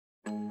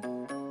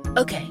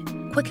Okay,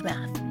 quick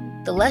math.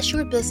 The less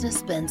your business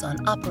spends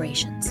on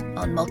operations,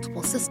 on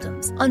multiple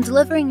systems, on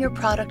delivering your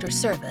product or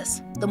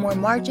service, the more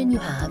margin you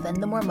have and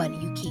the more money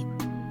you keep.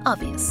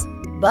 Obvious.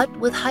 But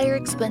with higher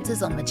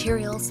expenses on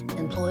materials,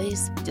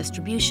 employees,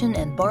 distribution,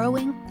 and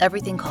borrowing,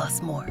 everything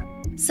costs more.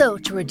 So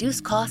to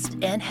reduce cost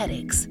and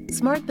headaches,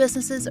 smart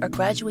businesses are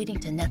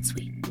graduating to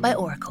NetSuite by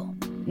Oracle.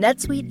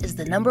 NetSuite is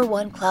the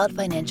 #1 cloud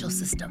financial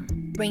system,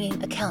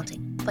 bringing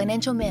accounting,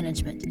 financial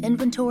management,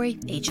 inventory,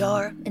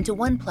 HR into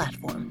one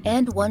platform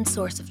and one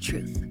source of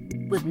truth.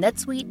 With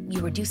NetSuite,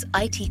 you reduce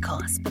IT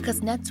costs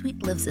because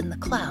NetSuite lives in the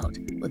cloud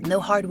with no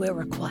hardware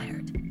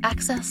required,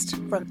 accessed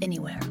from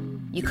anywhere.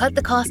 You cut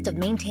the cost of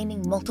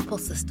maintaining multiple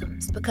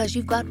systems because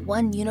you've got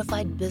one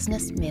unified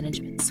business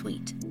management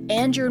suite.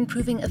 And you're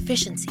improving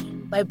efficiency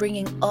by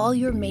bringing all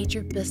your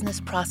major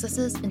business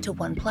processes into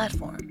one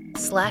platform,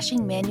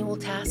 slashing manual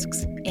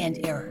tasks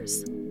and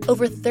errors.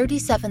 Over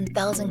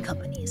 37,000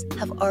 companies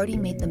have already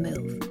made the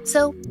move.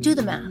 So do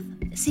the math.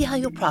 See how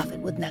you'll profit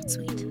with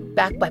NetSuite.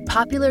 Backed by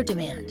popular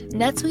demand,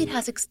 NetSuite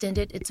has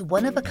extended its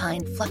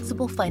one-of-a-kind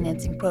flexible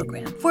financing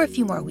program for a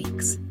few more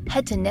weeks.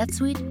 Head to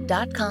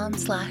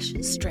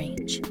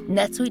netsuite.com/strange.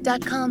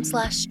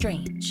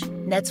 netsuite.com/strange.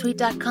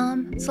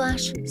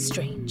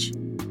 netsuite.com/strange.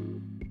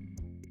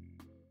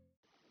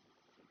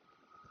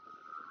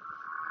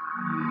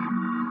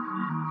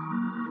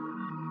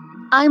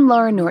 I'm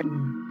Laura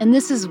Norton, and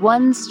this is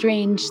One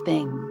Strange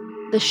Thing,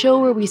 the show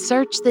where we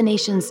search the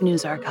nation's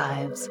news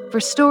archives for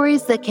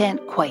stories that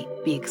can't quite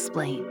be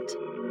explained.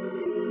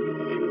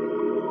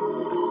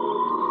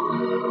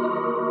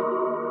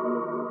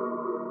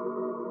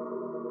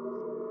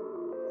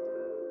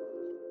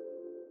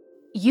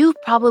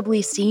 You've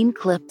probably seen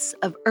clips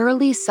of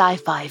early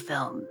sci-fi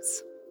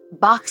films,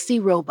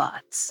 boxy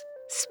robots,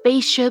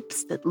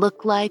 spaceships that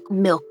look like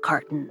milk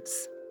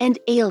cartons, and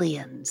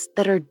aliens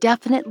that are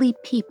definitely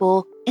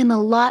people in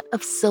a lot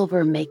of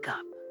silver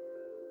makeup.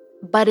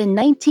 But in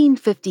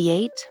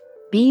 1958,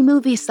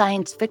 B-movie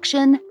science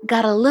fiction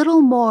got a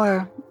little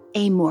more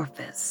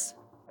amorphous.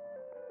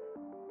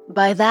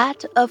 By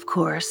that, of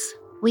course,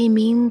 we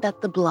mean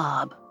that the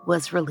Blob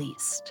was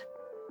released.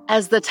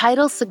 As the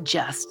title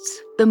suggests,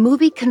 the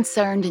movie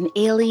concerned an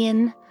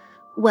alien,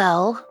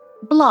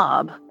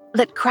 blob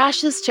that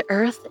crashes to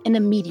Earth in a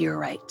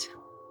meteorite.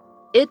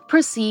 It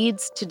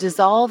proceeds to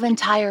dissolve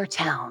entire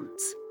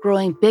towns,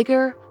 growing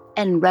bigger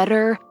and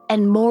redder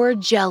and more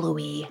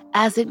jello-y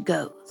as it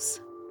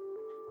goes.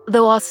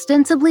 Though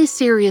ostensibly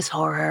serious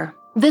horror,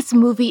 this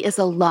movie is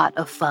a lot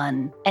of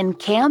fun and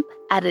camp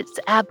at its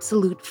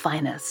absolute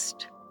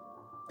finest.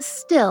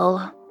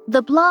 Still,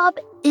 the Blob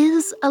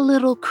is a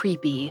little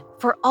creepy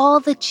for all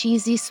the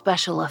cheesy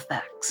special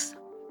effects.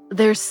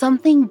 There's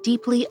something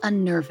deeply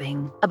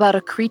unnerving about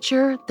a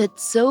creature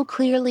that's so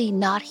clearly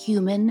not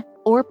human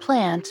or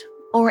plant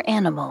or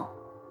animal.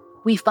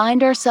 We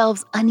find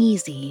ourselves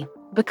uneasy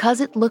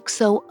because it looks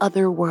so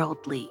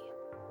otherworldly.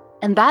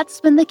 And that's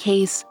been the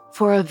case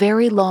for a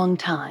very long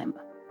time.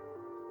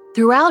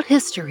 Throughout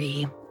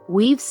history,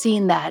 we've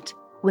seen that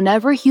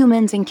whenever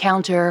humans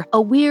encounter a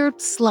weird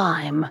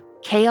slime,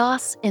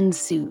 chaos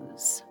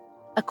ensues.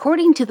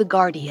 According to The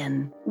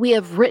Guardian, we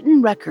have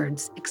written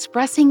records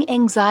expressing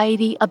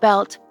anxiety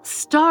about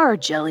star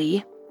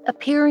jelly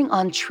appearing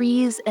on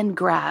trees and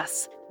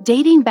grass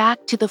dating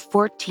back to the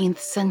 14th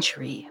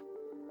century.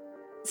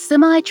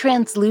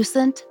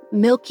 Semi-translucent,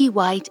 milky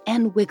white,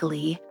 and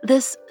wiggly,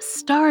 this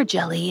star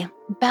jelly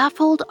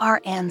baffled our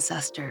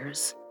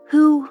ancestors,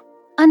 who,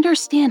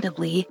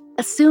 understandably,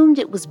 assumed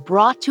it was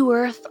brought to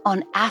Earth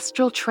on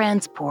astral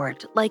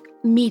transport like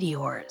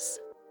meteors.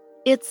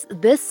 It's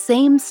this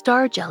same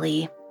star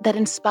jelly that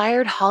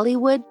inspired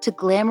Hollywood to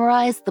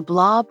glamorize the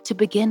Blob to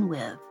begin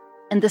with,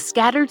 and the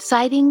scattered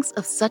sightings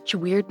of such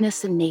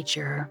weirdness in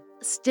nature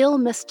still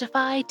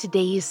mystify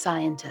today's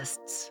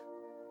scientists.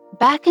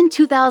 Back in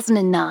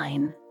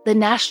 2009, the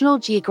National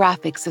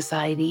Geographic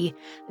Society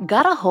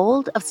got a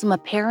hold of some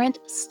apparent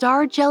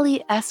star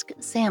jelly-esque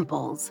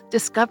samples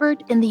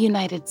discovered in the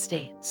United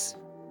States.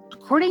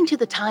 According to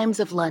the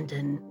Times of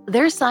London,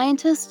 their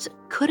scientists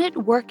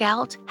couldn't work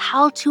out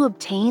how to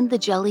obtain the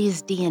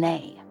jelly's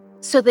DNA,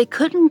 so they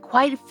couldn't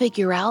quite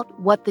figure out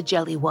what the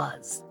jelly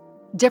was.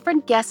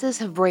 Different guesses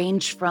have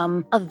ranged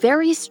from a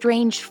very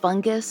strange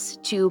fungus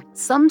to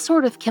some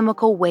sort of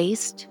chemical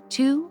waste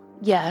to,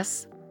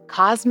 yes,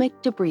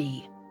 cosmic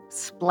debris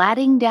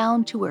splatting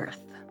down to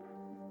Earth.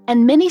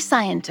 And many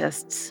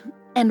scientists,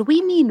 and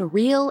we mean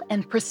real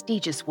and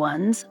prestigious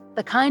ones,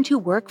 the kind who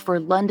work for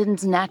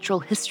London's Natural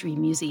History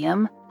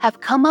Museum,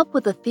 have come up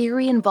with a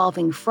theory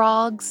involving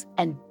frogs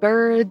and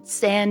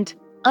birds and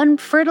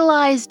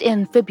unfertilized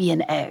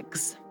amphibian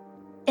eggs.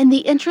 In the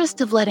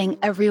interest of letting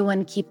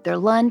everyone keep their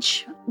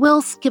lunch,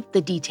 we'll skip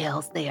the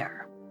details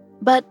there.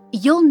 But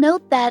you'll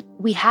note that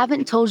we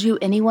haven't told you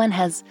anyone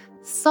has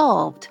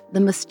solved the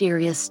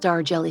mysterious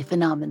star jelly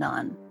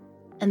phenomenon.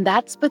 And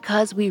that's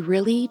because we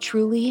really,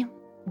 truly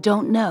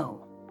don't know.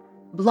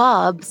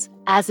 Blobs,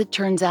 as it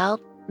turns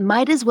out,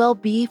 might as well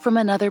be from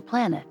another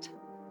planet.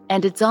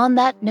 And it's on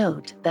that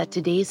note that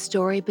today's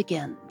story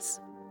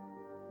begins.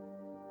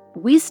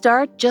 We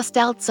start just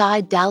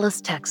outside Dallas,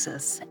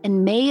 Texas,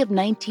 in May of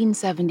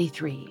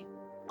 1973.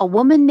 A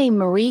woman named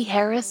Marie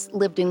Harris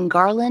lived in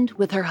Garland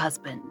with her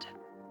husband.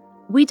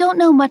 We don't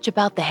know much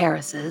about the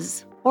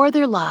Harrises or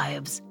their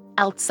lives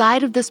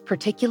outside of this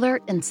particular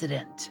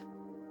incident.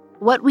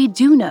 What we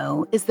do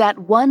know is that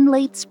one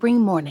late spring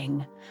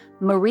morning,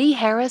 Marie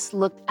Harris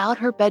looked out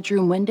her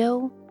bedroom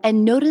window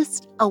and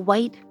noticed a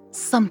white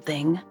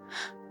something,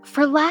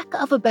 for lack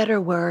of a better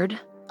word,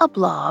 a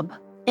blob,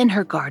 in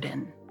her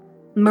garden.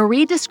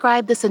 Marie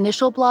described this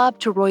initial blob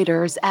to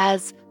Reuters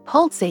as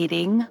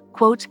pulsating,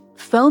 quote,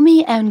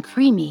 foamy and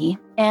creamy,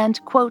 and,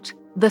 quote,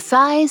 the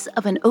size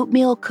of an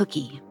oatmeal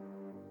cookie.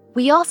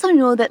 We also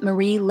know that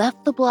Marie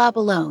left the blob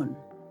alone,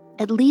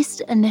 at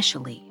least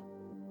initially.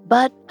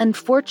 But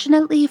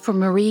unfortunately for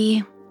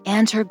Marie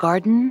and her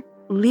garden,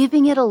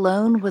 leaving it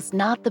alone was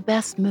not the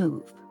best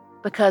move,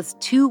 because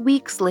 2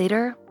 weeks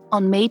later,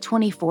 on May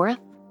 24th,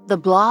 the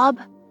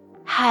blob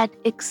had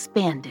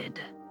expanded.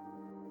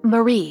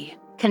 Marie,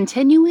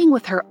 continuing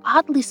with her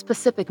oddly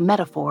specific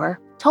metaphor,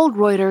 told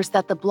Reuters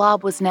that the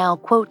blob was now,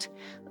 quote,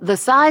 the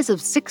size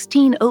of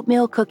 16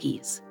 oatmeal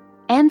cookies.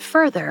 And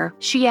further,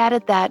 she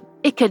added that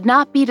it could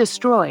not be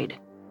destroyed.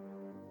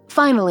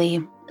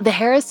 Finally, the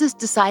Harrises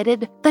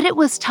decided that it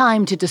was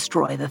time to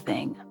destroy the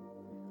thing.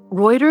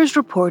 Reuters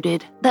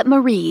reported that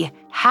Marie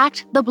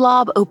hacked the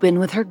blob open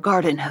with her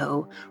garden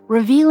hoe,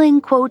 revealing,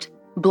 quote,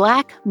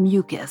 black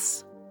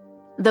mucus.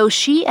 Though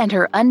she and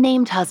her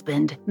unnamed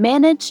husband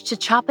managed to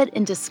chop it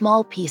into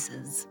small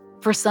pieces,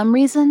 for some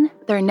reason,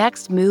 their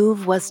next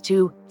move was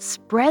to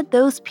spread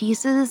those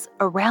pieces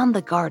around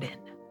the garden.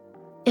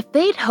 If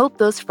they'd hoped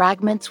those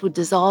fragments would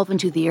dissolve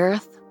into the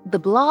earth, the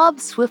blob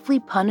swiftly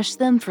punished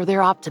them for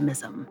their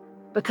optimism,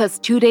 because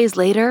 2 days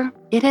later,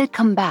 it had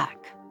come back,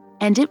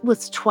 and it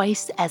was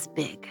twice as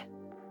big.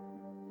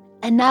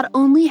 And not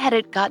only had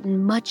it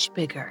gotten much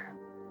bigger,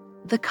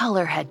 the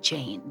color had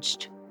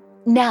changed.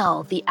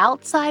 Now, the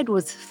outside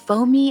was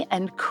foamy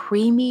and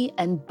creamy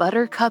and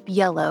buttercup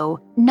yellow,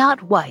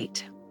 not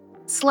white.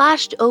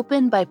 Slashed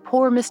open by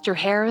poor Mr.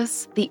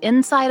 Harris, the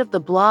inside of the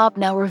blob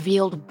now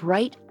revealed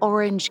bright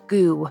orange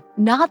goo,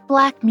 not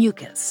black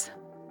mucus.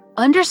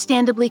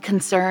 Understandably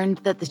concerned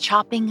that the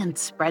chopping and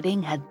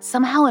spreading had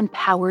somehow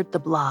empowered the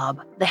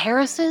blob, the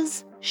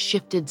Harrises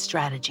shifted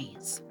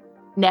strategies.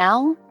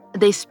 Now,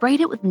 they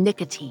sprayed it with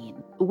nicotine,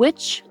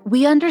 which,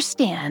 we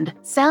understand,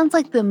 sounds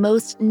like the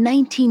most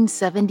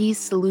 1970s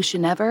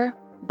solution ever,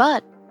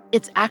 but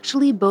it's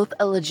actually both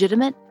a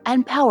legitimate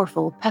and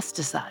powerful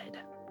pesticide.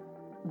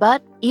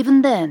 But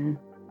even then,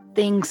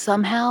 things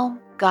somehow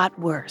got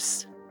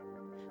worse.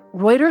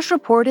 Reuters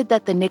reported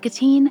that the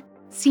nicotine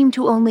seemed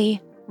to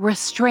only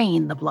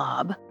restrain the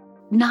blob,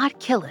 not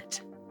kill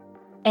it.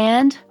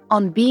 And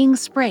on being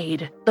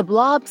sprayed, the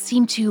blob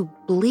seemed to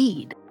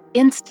bleed,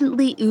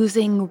 instantly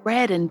oozing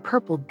red and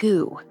purple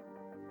goo.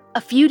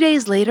 A few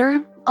days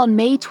later, on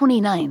May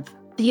 29th,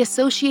 the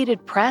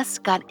Associated Press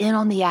got in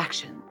on the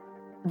action.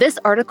 This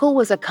article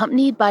was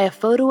accompanied by a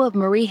photo of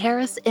Marie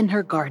Harris in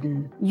her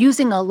garden,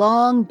 using a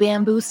long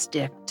bamboo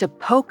stick to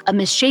poke a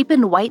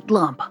misshapen white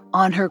lump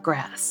on her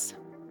grass.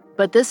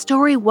 But this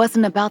story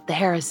wasn't about the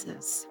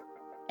Harrises.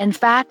 In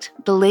fact,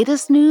 the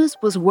latest news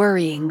was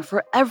worrying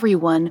for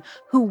everyone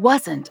who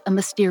wasn't a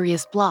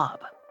mysterious blob.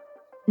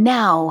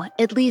 Now,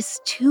 at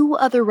least 2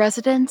 other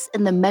residents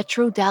in the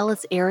Metro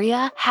Dallas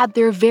area had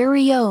their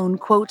very own,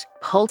 quote,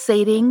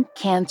 pulsating,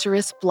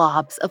 cancerous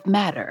blobs of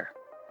matter.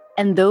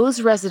 And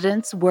those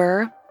residents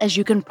were, as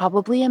you can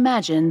probably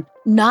imagine,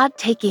 not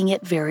taking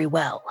it very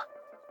well.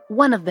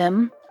 One of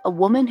them, a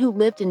woman who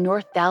lived in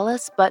North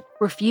Dallas but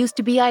refused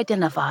to be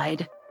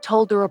identified,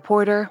 told the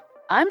reporter,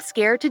 "I'm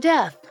scared to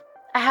death.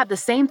 I have the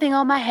same thing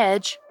on my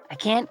hedge. I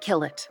can't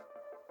kill it."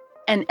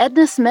 And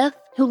Edna Smith,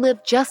 who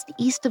lived just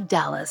east of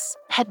Dallas,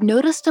 had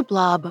noticed a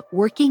blob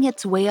working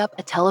its way up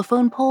a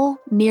telephone pole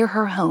near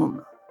her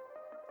home.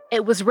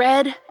 It was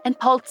red and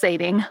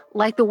pulsating,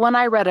 like the one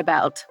I read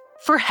about.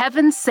 For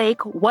heaven's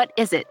sake, what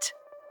is it?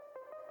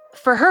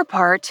 For her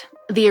part,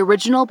 the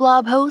original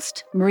blob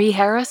host, Marie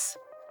Harris,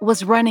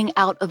 was running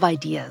out of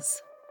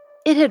ideas.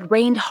 It had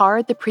rained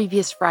hard the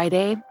previous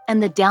Friday,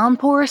 and the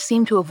downpour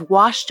seemed to have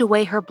washed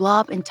away her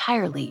blob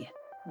entirely.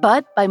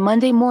 But by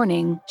Monday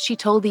morning, she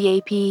told the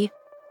AP,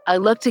 "I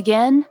looked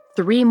again,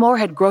 3 more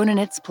had grown in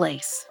its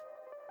place."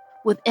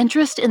 With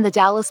interest in the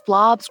Dallas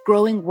blobs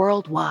growing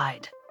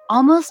worldwide,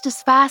 almost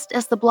as fast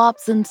as the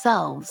blobs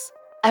themselves,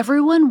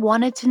 everyone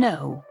wanted to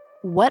know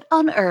what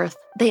on earth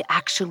they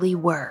actually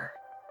were.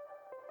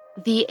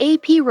 The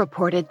AP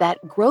reported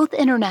that Growth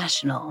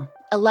International,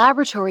 a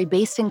laboratory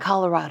based in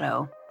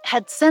Colorado,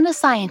 had sent a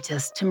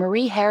scientist to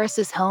Marie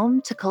Harris's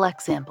home to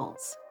collect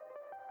samples.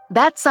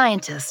 That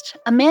scientist,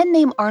 a man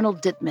named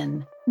Arnold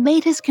Dittman,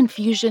 made his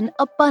confusion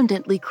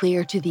abundantly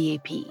clear to the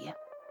AP.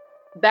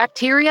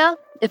 Bacteria,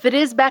 if it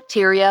is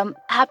bacteria,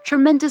 have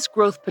tremendous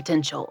growth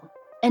potential,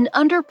 and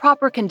under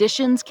proper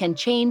conditions can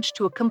change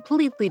to a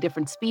completely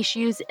different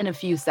species in a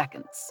few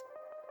seconds.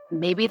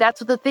 Maybe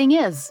that's what the thing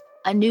is,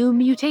 a new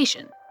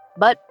mutation.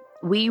 But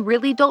we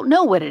really don't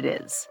know what it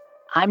is.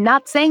 I'm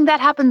not saying that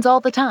happens all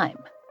the time.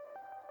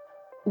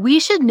 We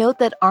should note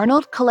that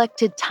Arnold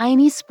collected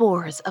tiny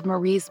spores of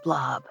Marie's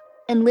blob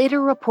and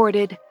later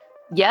reported,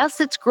 "Yes,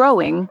 it's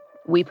growing.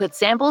 We put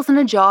samples in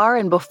a jar,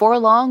 and before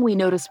long we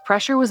noticed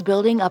pressure was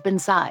building up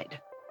inside."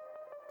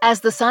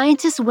 As the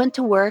scientists went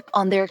to work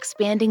on their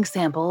expanding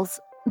samples,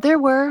 there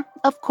were,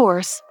 of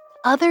course,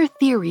 other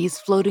theories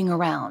floating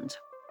around.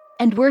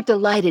 And we're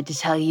delighted to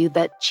tell you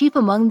that chief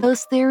among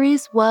those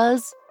theories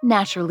was,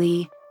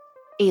 naturally,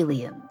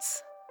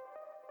 aliens.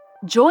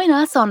 Join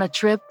us on a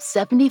trip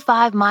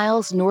 75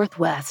 miles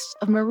northwest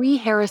of Marie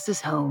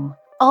Harris's home,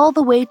 all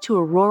the way to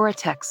Aurora,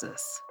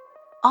 Texas.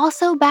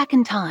 Also back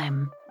in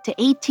time to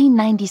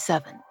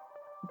 1897.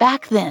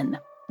 Back then,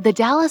 the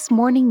Dallas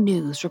Morning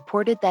News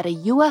reported that a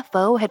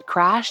UFO had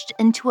crashed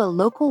into a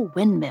local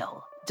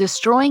windmill,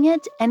 destroying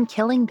it and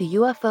killing the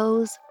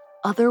UFO's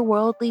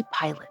otherworldly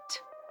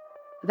pilot.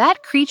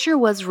 That creature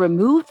was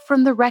removed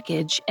from the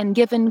wreckage and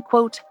given,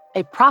 quote,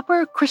 a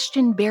proper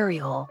Christian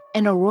burial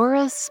in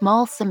Aurora's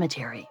small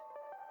cemetery.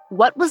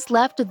 What was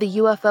left of the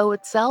UFO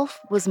itself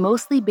was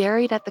mostly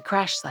buried at the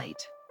crash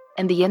site,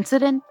 and the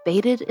incident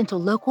faded into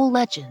local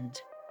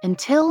legend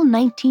until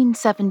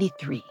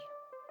 1973.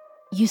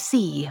 You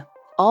see,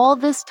 all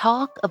this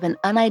talk of an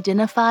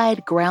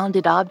unidentified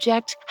grounded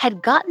object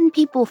had gotten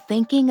people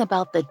thinking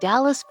about the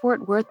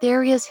Dallas-Fort Worth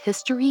area's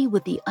history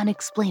with the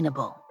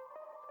unexplainable.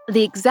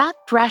 The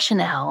exact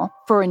rationale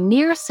for a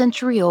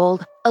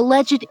near-century-old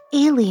alleged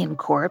alien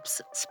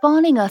corpse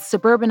spawning a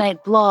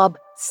suburbanite blob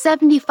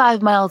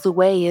 75 miles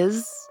away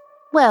is,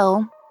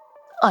 well,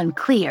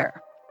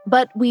 unclear.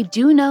 But we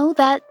do know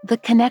that the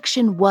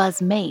connection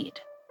was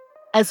made.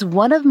 As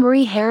one of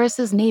Marie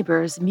Harris's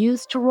neighbors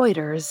mused to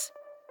Reuters,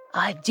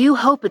 "I do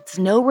hope it's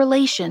no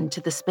relation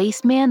to the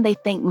spaceman they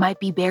think might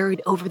be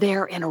buried over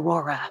there in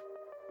Aurora."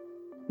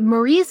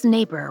 Marie's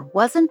neighbor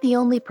wasn't the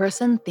only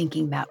person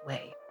thinking that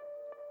way.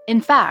 In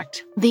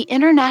fact, the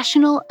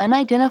International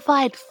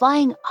Unidentified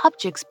Flying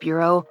Objects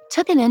Bureau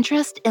took an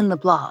interest in the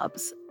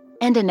blobs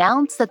and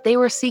announced that they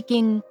were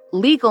seeking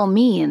legal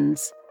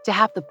means to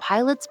have the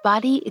pilot's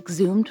body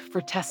exhumed for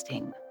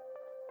testing.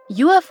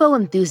 UFO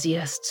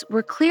enthusiasts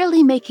were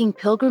clearly making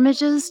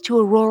pilgrimages to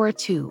Aurora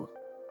too.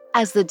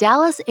 As the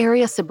Dallas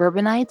area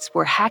suburbanites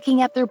were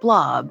hacking at their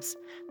blobs,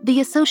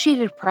 the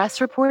Associated Press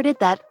reported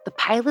that the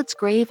pilot's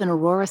grave in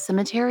Aurora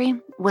Cemetery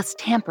was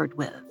tampered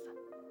with.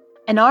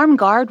 An armed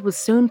guard was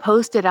soon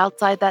posted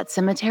outside that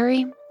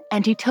cemetery,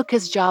 and he took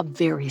his job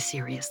very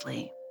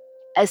seriously.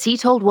 As he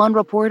told one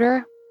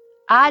reporter,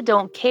 "I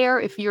don't care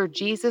if you're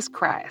Jesus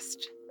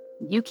Christ.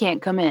 You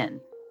can't come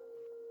in."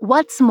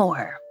 What's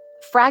more,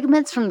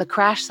 fragments from the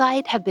crash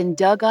site have been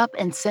dug up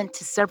and sent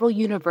to several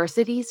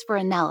universities for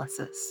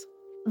analysis.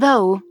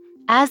 Though,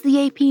 as the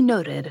AP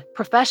noted,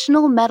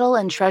 professional metal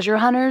and treasure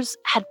hunters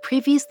had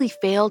previously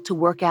failed to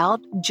work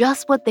out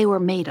just what they were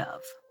made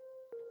of.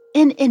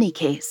 In any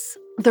case,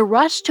 the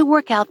rush to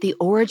work out the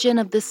origin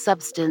of this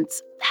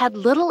substance had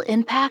little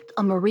impact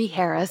on Marie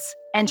Harris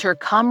and her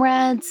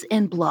comrades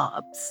in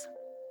blobs.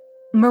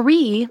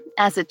 Marie,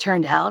 as it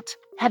turned out,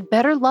 had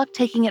better luck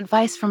taking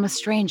advice from a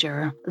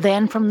stranger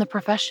than from the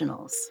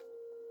professionals.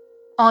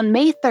 On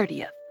May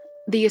 30th,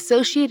 the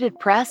Associated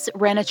Press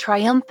ran a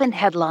triumphant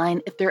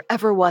headline if there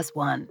ever was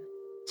one.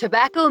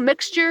 "Tobacco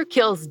mixture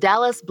kills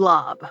Dallas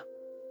blob."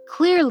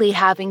 Clearly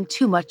having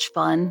too much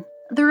fun,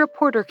 the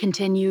reporter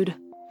continued,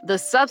 "The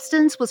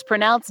substance was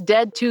pronounced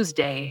dead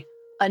Tuesday,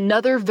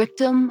 another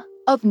victim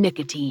of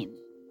nicotine."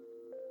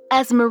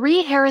 As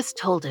Marie Harris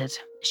told it,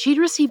 she'd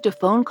received a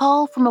phone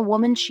call from a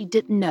woman she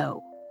didn't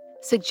know,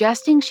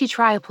 suggesting she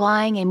try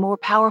applying a more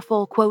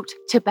powerful, quote,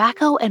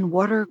 tobacco and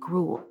water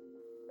gruel.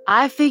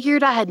 "I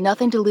figured I had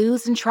nothing to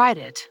lose and tried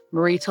it,"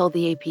 Marie told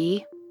the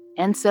AP,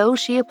 and so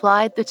she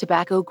applied the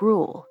tobacco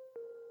gruel.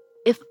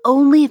 If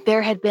only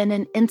there had been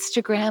an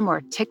Instagram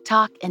or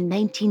TikTok in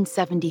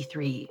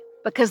 1973,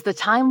 because the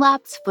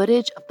time-lapse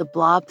footage of the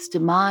blob's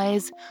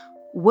demise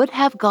would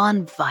have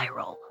gone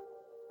viral.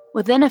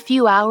 Within a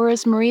few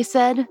hours, Marie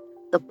said,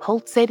 the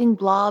pulsating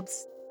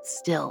blobs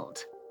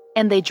stilled,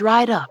 and they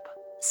dried up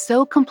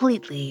so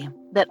completely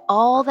that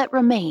all that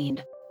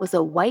remained was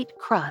a white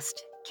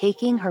crust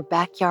caking her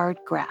backyard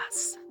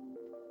grass.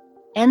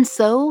 And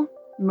so,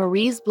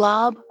 Marie's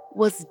blob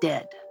was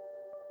dead.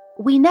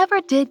 We never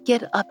did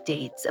get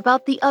updates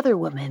about the other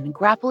women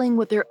grappling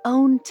with their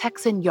own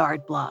Texan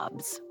yard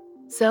blobs.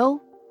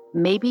 So,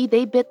 maybe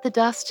they bit the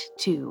dust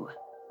too.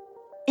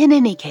 In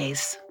any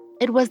case,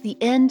 it was the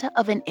end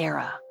of an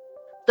era.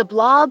 The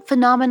blob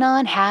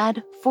phenomenon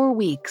had, for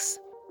weeks,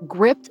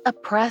 gripped a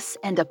press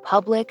and a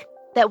public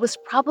that was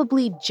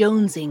probably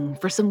jonesing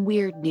for some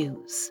weird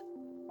news.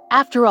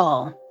 After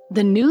all,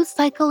 the news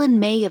cycle in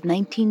May of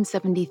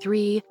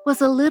 1973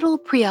 was a little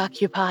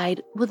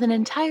preoccupied with an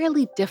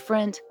entirely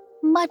different,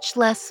 much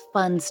less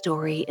fun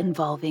story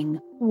involving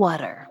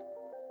water.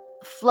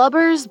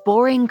 Flubber's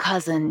boring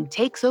cousin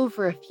takes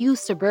over a few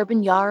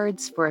suburban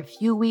yards for a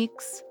few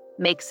weeks,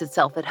 makes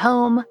itself at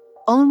home,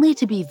 only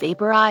to be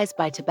vaporized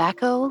by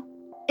tobacco.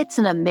 It's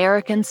an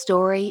American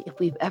story if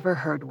we've ever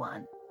heard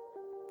one.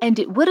 And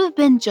it would have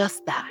been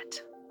just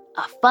that.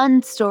 A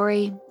fun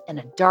story in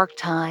a dark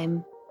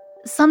time.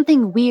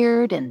 Something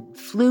weird and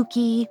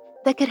fluky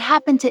that could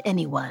happen to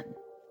anyone,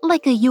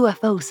 like a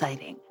UFO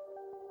sighting.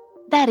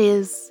 That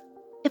is,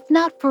 if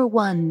not for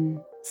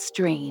one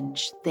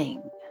strange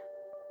thing.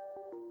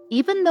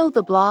 Even though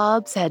the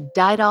blobs had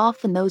died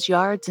off in those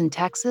yards in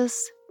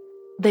Texas,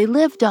 they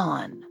lived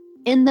on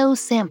in those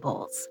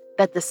samples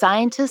that the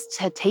scientists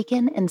had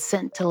taken and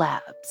sent to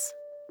labs.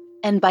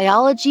 And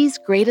biology's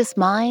greatest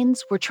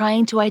minds were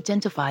trying to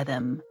identify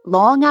them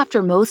long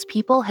after most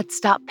people had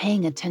stopped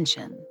paying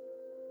attention.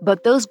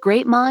 But those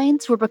great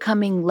minds were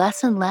becoming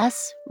less and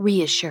less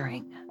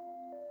reassuring.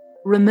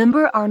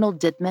 Remember Arnold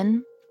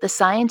Dittman, the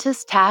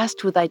scientist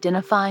tasked with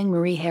identifying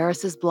Marie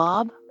Harris's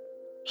blob?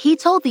 He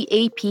told the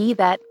AP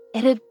that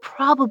it had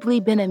probably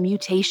been a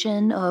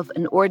mutation of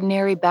an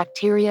ordinary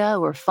bacteria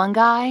or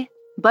fungi,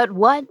 but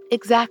what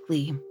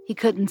exactly, he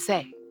couldn't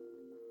say.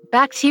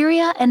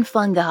 Bacteria and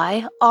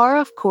fungi are,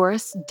 of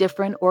course,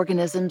 different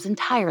organisms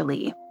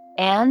entirely,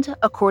 and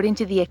according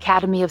to the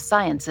Academy of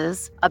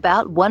Sciences,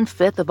 about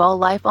 1/5 of all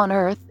life on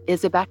Earth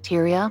is a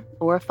bacteria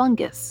or a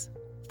fungus.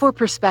 For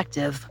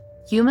perspective,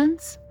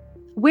 humans?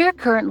 We're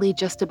currently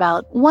just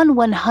about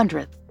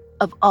 1/100th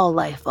of all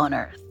life on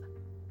Earth.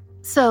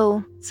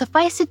 So,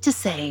 suffice it to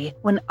say,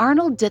 when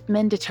Arnold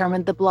Dittman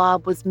determined the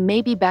blob was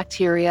maybe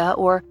bacteria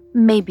or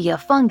maybe a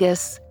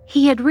fungus,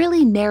 he had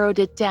really narrowed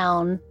it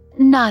down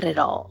not at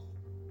all.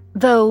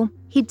 Though,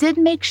 he did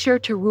make sure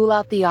to rule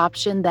out the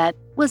option that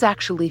was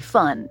actually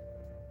fun.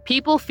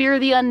 People fear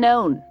the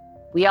unknown.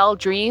 We all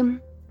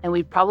dream, and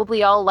we'd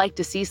probably all like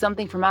to see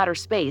something from outer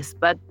space,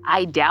 but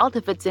I doubt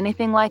if it's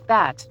anything like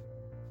that.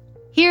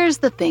 Here's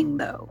the thing,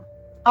 though.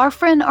 Our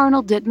friend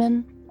Arnold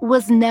Dittman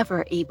was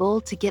never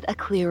able to get a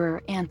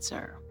clearer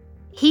answer.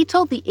 He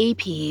told the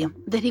AP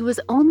that he was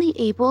only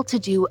able to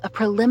do a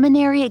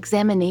preliminary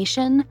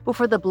examination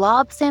before the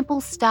blob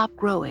samples stopped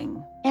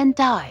growing and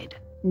died.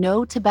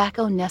 No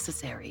tobacco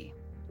necessary.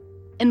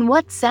 In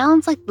what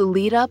sounds like the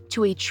lead-up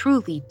to a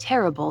truly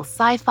terrible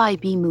sci-fi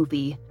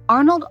B-movie,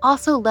 Arnold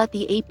also let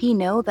the AP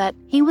know that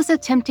he was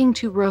attempting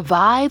to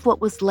revive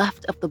what was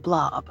left of the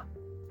blob.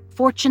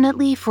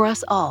 Fortunately for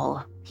us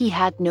all, he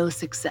had no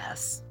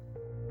success.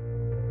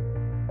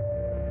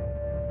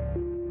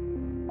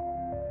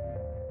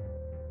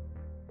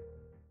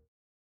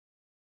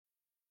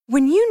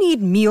 When you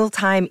need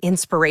mealtime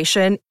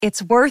inspiration,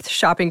 it's worth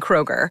shopping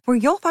Kroger, where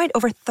you'll find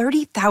over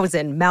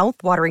 30,000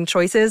 mouth-watering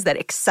choices that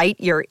excite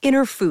your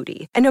inner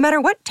foodie. And no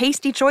matter what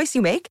tasty choice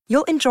you make,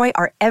 you'll enjoy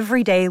our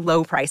everyday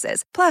low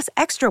prices, plus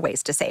extra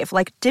ways to save,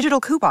 like digital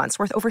coupons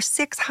worth over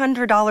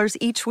 $600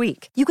 each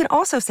week. You can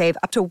also save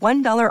up to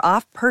 $1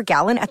 off per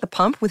gallon at the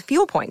pump with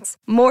fuel points.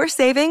 More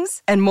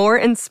savings and more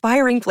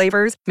inspiring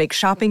flavors make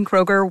shopping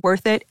Kroger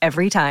worth it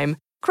every time.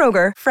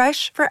 Kroger,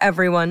 fresh for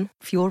everyone.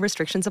 Fuel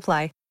restrictions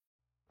apply.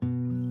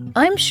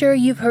 I'm sure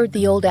you've heard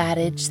the old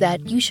adage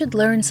that you should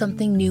learn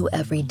something new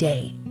every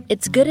day.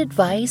 It's good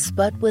advice,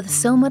 but with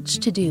so much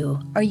to do,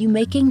 are you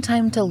making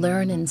time to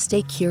learn and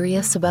stay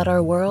curious about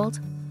our world?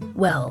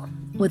 Well,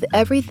 with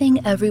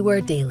Everything Everywhere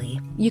Daily,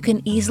 you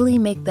can easily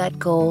make that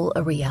goal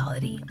a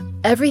reality.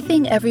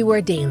 Everything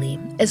Everywhere Daily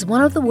is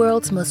one of the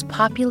world's most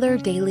popular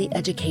daily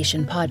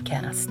education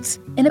podcasts.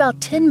 In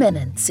about 10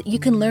 minutes, you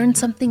can learn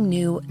something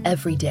new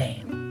every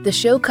day. The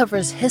show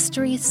covers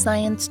history,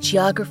 science,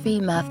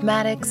 geography,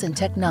 mathematics, and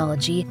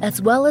technology,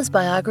 as well as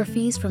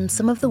biographies from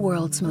some of the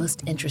world's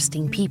most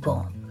interesting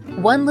people.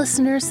 One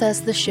listener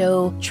says the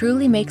show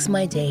truly makes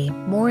my day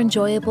more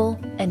enjoyable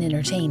and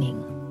entertaining.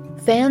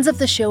 Fans of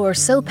the show are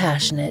so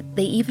passionate,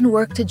 they even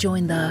work to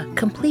join the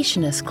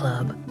Completionist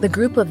Club, the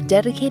group of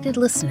dedicated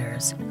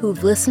listeners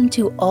who've listened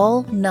to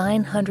all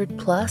 900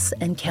 plus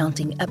and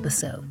counting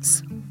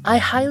episodes. I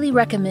highly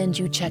recommend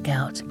you check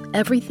out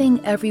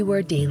Everything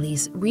Everywhere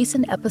Daily's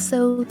recent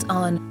episodes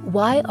on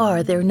Why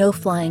Are There No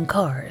Flying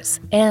Cars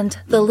and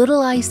the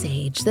Little Ice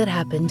Age that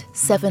happened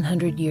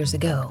 700 years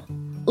ago.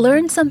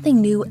 Learn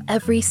something new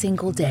every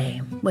single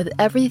day with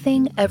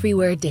Everything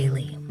Everywhere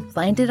Daily.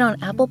 Find it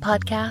on Apple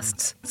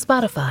Podcasts,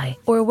 Spotify,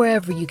 or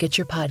wherever you get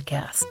your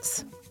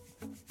podcasts.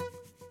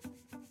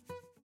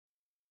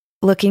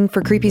 Looking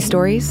for creepy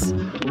stories?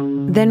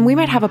 Then we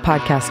might have a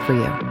podcast for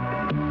you.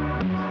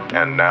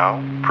 And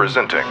now,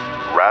 presenting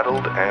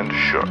Rattled and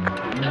Shook.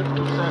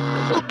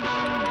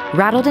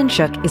 Rattled and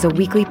Shook is a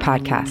weekly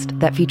podcast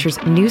that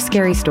features new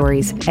scary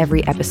stories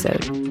every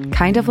episode,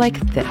 kind of like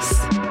this.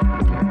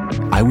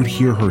 I would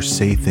hear her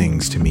say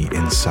things to me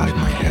inside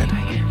my head.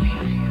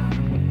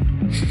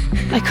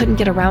 I couldn't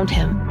get around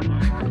him.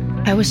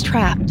 I was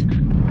trapped.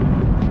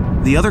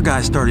 The other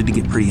guy started to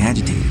get pretty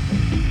agitated.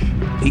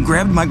 He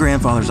grabbed my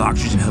grandfather's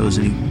oxygen hose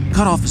and he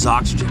cut off his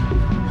oxygen.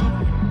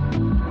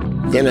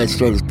 Then I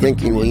started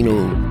thinking, well,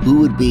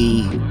 who would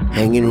be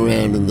hanging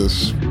around in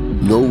this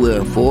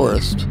nowhere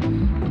forest,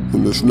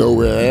 in this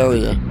nowhere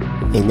area?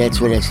 And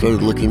that's when I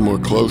started looking more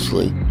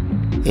closely.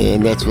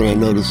 And that's when I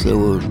noticed there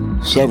were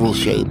several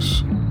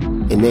shapes.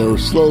 And they were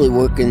slowly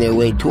working their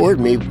way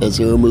toward me as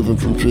they were moving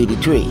from tree to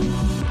tree.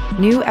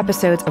 New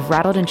episodes of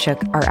Rattled and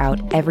Shook are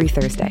out every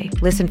Thursday.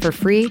 Listen for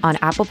free on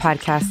Apple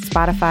Podcasts,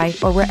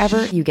 Spotify, or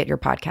wherever you get your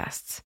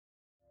podcasts.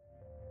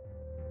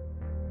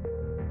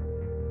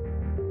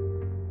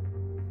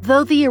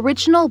 Though the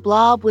original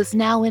Blob was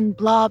now in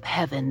Blob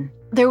heaven,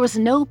 there was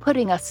no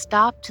putting a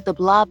stop to the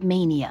Blob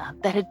mania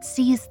that had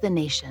seized the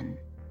nation.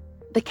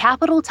 The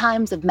Capital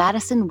Times of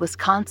Madison,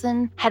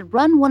 Wisconsin had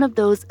run one of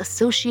those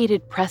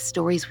Associated Press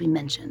stories we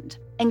mentioned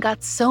and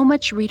got so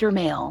much reader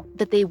mail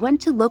that they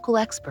went to local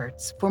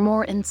experts for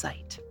more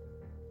insight.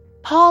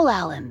 Paul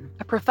Allen,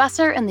 a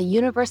professor in the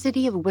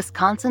University of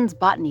Wisconsin's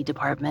botany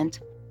department,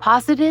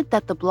 posited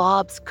that the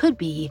blobs could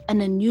be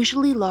an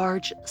unusually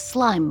large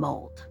slime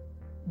mold.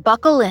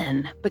 Buckle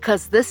in,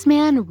 because this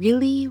man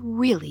really,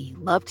 really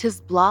loved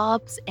his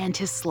blobs and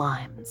his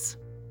slimes.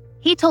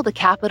 He told the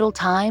Capital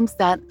Times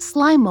that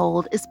slime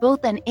mold is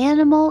both an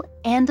animal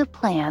and a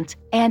plant,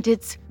 and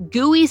it's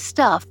gooey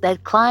stuff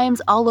that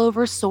climbs all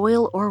over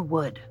soil or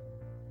wood.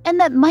 And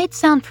that might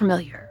sound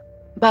familiar,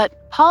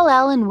 but Paul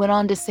Allen went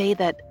on to say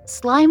that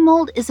slime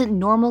mold isn't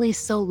normally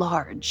so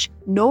large,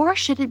 nor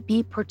should it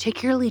be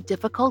particularly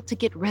difficult to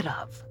get rid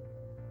of.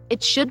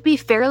 It should be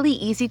fairly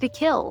easy to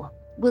kill,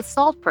 with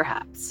salt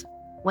perhaps.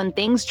 When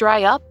things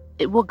dry up,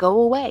 it will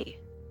go away.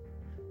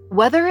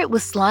 Whether it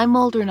was slime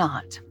mold or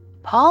not,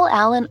 Paul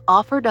Allen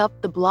offered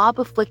up the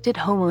blob-afflicted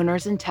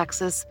homeowners in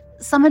Texas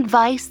some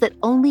advice that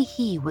only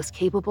he was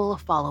capable of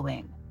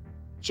following.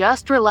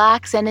 Just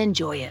relax and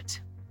enjoy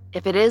it.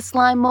 If it is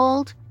slime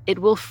mold, it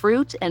will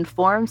fruit and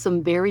form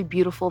some very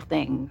beautiful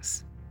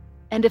things.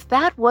 And if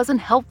that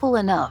wasn't helpful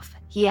enough,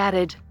 he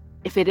added,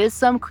 if it is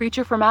some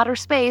creature from outer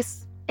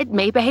space, it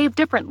may behave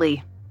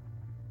differently.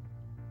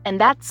 And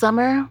that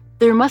summer,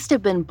 there must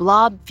have been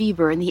blob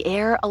fever in the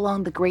air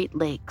along the Great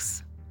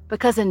Lakes.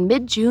 Because in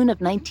mid-June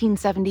of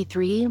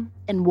 1973,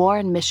 in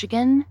Warren,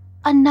 Michigan,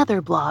 another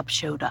blob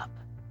showed up.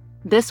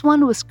 This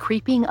one was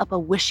creeping up a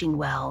wishing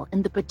well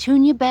in the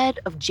petunia bed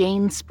of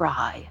Jane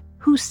Spry,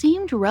 who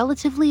seemed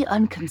relatively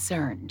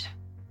unconcerned.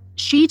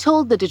 She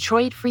told the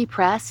Detroit Free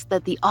Press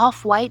that the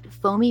off-white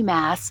foamy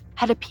mass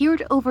had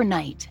appeared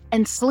overnight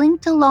and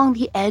slinked along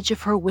the edge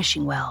of her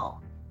wishing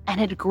well, and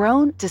had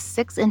grown to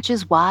 6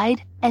 inches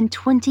wide and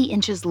 20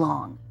 inches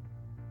long.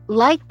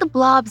 Like the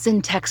blobs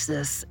in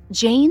Texas,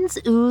 Jane's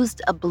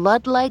oozed a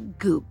blood-like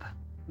goop.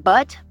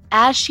 But,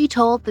 as she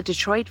told the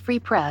Detroit Free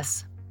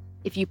Press,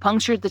 if you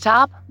punctured the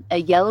top, a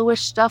yellowish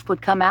stuff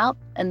would come out,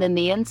 and then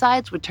the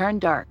insides would turn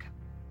dark.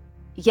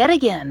 Yet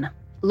again,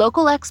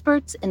 local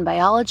experts in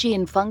biology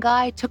and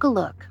fungi took a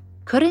look,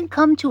 couldn't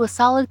come to a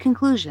solid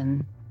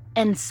conclusion,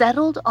 and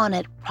settled on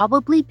it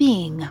probably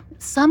being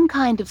some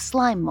kind of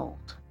slime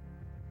mold.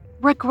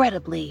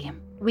 Regrettably,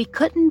 we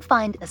couldn't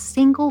find a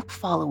single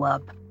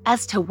follow-up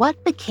as to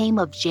what became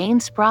of Jane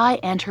Spry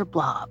and her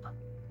blob.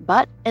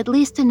 But, at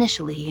least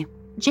initially,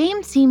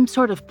 Jane seemed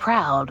sort of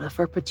proud of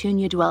her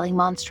petunia-dwelling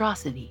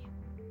monstrosity.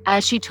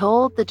 As she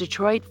told the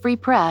Detroit Free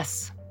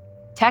Press,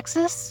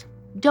 Texas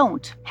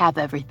don't have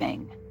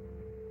everything.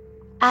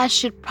 As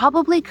should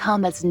probably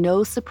come as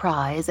no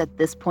surprise at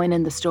this point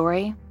in the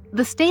story,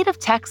 the state of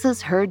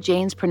Texas heard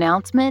Jane's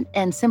pronouncement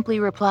and simply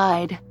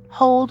replied,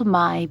 "Hold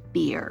my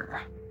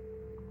beer."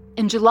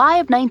 In July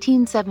of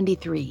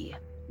 1973,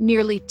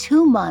 nearly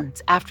 2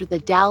 months after the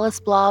Dallas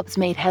blobs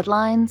made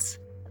headlines,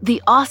 the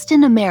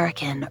Austin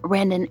American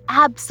ran an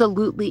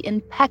absolutely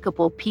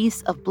impeccable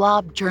piece of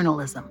blob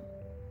journalism.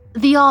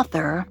 The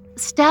author,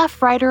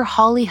 staff writer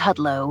Holly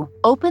Hudlow,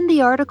 opened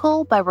the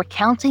article by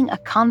recounting a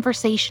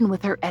conversation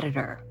with her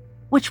editor,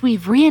 which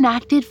we've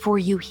reenacted for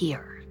you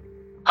here.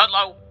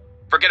 Hudlow,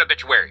 forget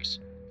obituaries.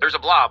 There's a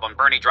blob on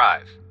Bernie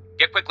Drive.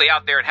 Get quickly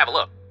out there and have a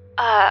look.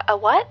 A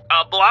what?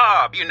 A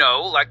blob, you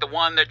know, like the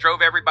one that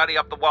drove everybody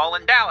up the wall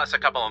in Dallas a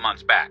couple of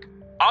months back.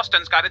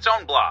 Austin's got its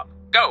own blob.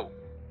 Go.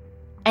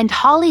 And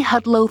Holly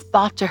Hudlow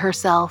thought to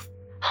herself,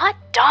 Hot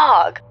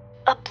dog!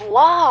 A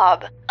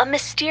blob! A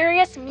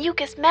mysterious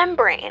mucous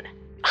membrane!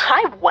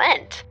 I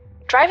went.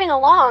 Driving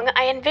along,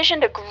 I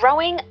envisioned a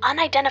growing,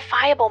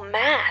 unidentifiable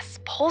mass,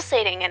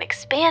 pulsating and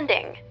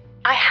expanding.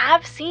 I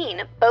have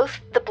seen both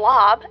The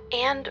Blob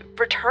and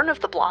Return of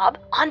the Blob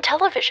on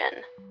television.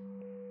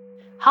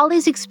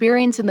 Holly's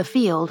experience in the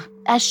field,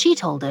 as she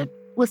told it,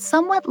 was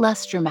somewhat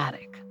less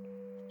dramatic.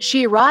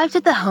 She arrived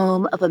at the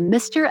home of a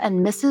Mr.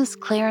 and Mrs.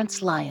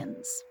 Clarence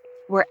Lyons,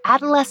 where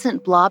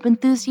adolescent blob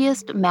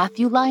enthusiast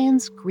Matthew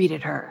Lyons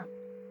greeted her.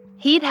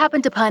 He'd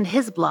happened upon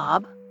his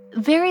blob,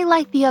 very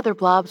like the other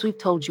blobs we've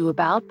told you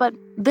about, but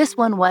this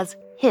one was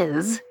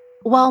his,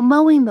 while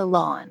mowing the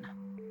lawn.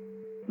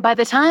 By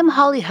the time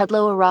Holly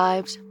Hudlow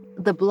arrived,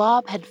 the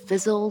blob had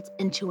fizzled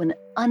into an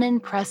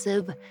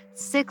unimpressive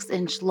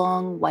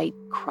 6-inch-long white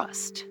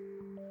crust.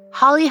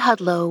 Holly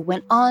Hudlow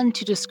went on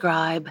to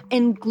describe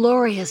in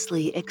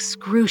gloriously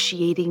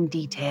excruciating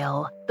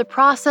detail the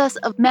process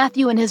of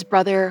Matthew and his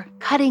brother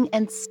cutting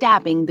and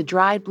stabbing the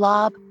dried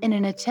blob in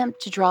an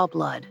attempt to draw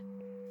blood.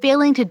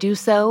 Failing to do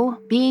so,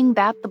 being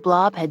that the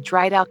blob had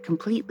dried out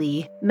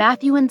completely,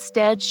 Matthew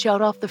instead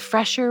showed off the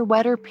fresher,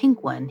 wetter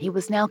pink one he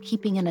was now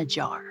keeping in a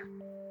jar.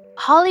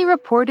 Holly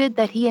reported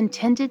that he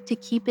intended to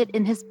keep it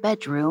in his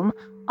bedroom,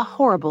 a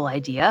horrible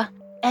idea,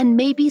 and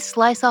maybe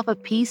slice off a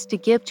piece to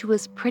give to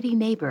his pretty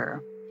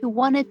neighbor who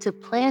wanted to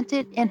plant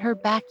it in her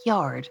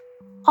backyard,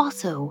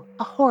 also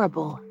a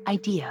horrible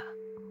idea.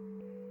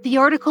 The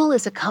article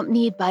is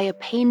accompanied by a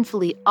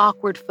painfully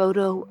awkward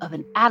photo of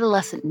an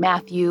adolescent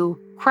Matthew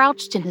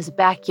crouched in his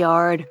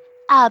backyard,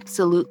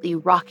 absolutely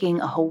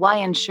rocking a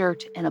Hawaiian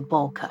shirt and a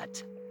bowl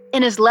cut.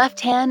 In his left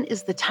hand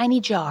is the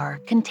tiny jar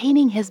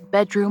containing his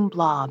bedroom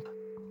blob.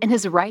 In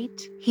his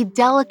right, he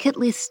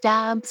delicately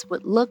stabs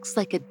what looks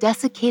like a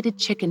desiccated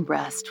chicken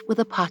breast with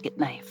a pocket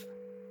knife.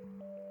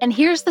 And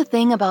here's the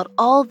thing about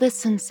all this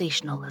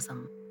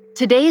sensationalism.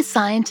 Today's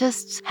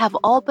scientists have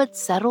all but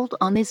settled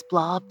on these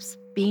blobs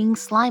being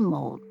slime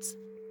molds,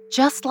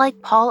 just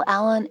like Paul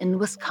Allen in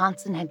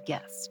Wisconsin had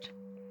guessed.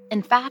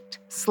 In fact,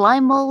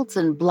 slime molds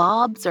and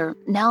blobs are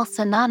now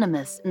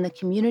synonymous in the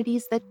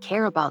communities that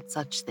care about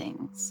such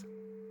things.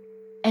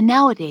 And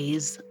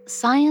nowadays,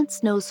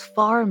 science knows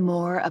far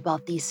more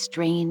about these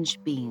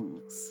strange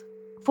beings.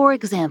 For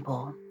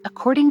example,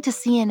 according to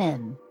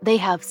CNN, they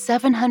have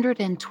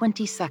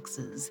 720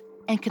 sexes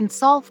and can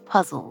solve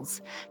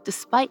puzzles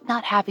despite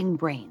not having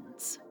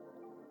brains.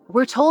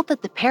 We're told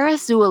that the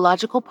Paris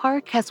Zoological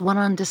Park has one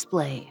on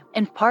display,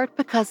 in part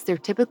because they're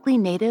typically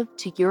native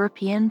to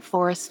European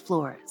forest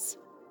floors.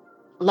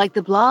 Like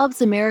the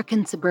blobs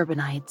American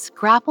suburbanites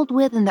grappled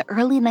with in the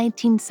early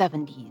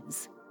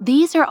 1970s,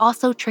 these are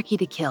also tricky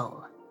to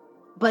kill.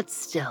 But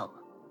still,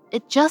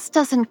 it just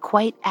doesn't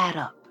quite add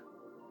up.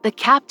 The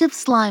captive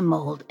slime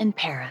mold in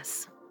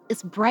Paris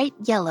is bright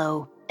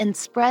yellow and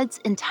spreads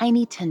in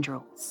tiny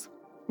tendrils,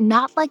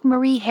 not like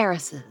Marie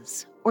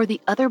Harris's or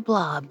the other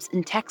blobs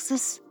in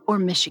Texas or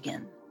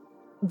Michigan.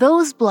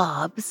 Those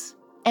blobs,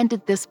 and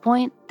at this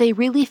point, they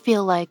really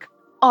feel like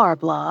our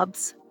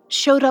blobs,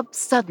 showed up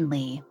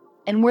suddenly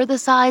and were the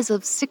size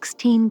of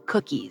 16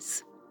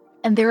 cookies.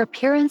 And their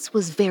appearance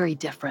was very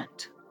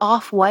different,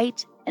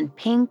 off-white and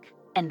pink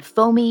and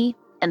foamy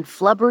and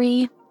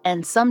flubbery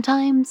and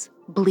sometimes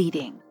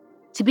bleeding.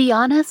 To be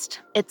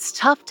honest, it's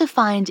tough to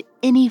find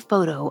any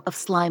photo of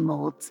slime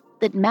molds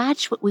that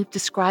match what we've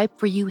described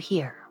for you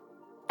here.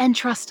 And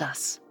trust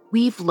us,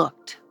 we've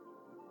looked.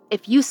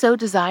 If you so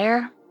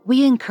desire,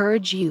 we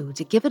encourage you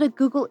to give it a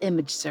Google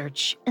image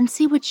search and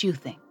see what you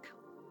think.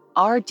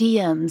 Our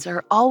DMs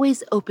are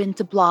always open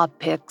to blob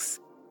pics,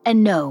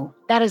 and no,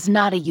 that is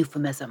not a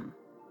euphemism.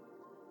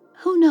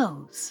 Who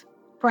knows?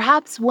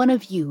 Perhaps one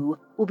of you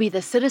will be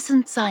the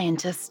citizen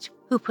scientist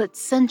who put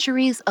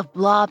centuries of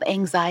blob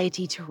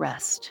anxiety to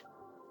rest.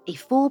 A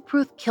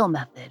foolproof kill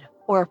method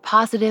or a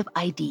positive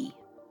ID.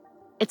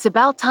 It's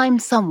about time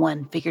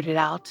someone figured it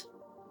out.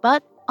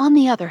 But on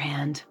the other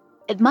hand,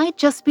 it might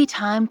just be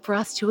time for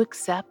us to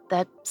accept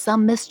that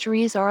some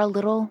mysteries are a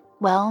little,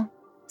 well,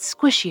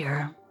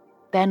 squishier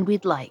than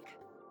we'd like.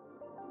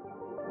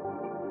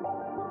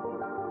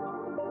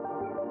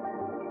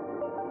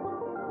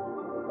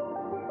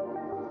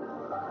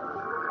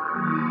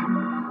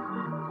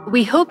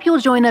 We hope you'll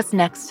join us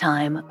next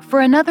time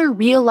for another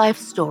real-life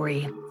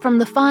story from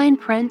the fine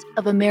print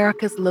of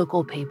America's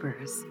local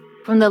papers,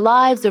 from the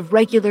lives of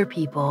regular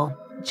people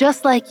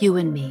just like you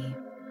and me,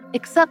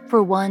 except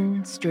for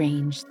one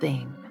strange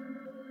thing.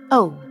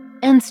 Oh,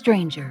 and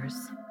strangers.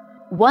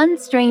 One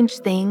Strange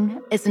Thing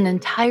is an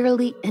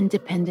entirely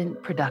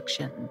independent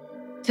production.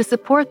 To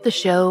support the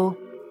show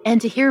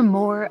and to hear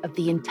more of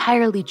the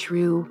entirely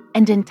true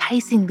and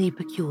enticingly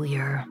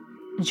peculiar,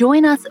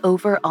 join us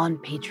over on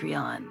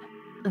Patreon.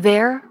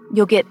 There,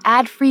 you'll get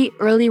ad-free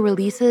early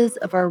releases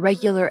of our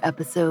regular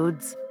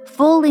episodes,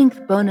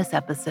 full-length bonus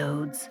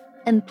episodes,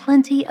 and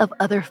plenty of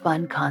other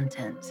fun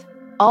content,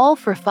 all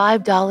for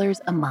 $5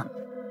 a month.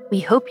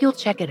 We hope you'll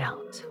check it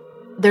out.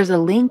 There's a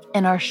link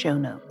in our show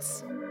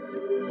notes.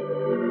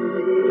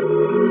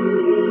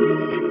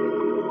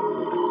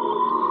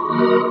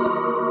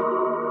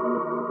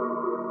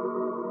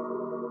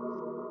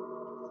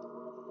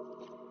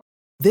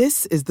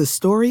 This is the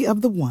story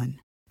of the one.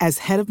 As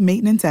head of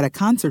maintenance at a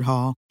concert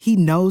hall, he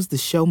knows the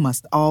show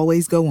must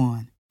always go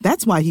on.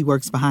 That's why he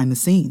works behind the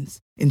scenes,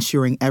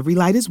 ensuring every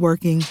light is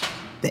working,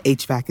 the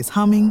HVAC is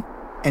humming,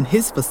 and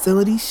his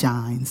facility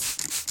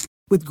shines.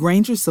 With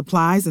Grainger's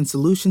supplies and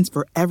solutions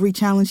for every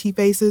challenge he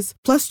faces,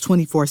 plus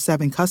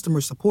 24/7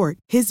 customer support,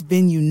 his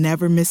venue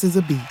never misses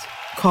a beat.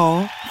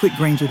 Call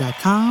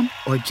quickgrainger.com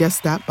or just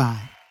stop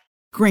by.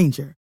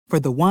 Grainger, for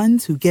the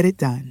ones who get it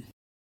done.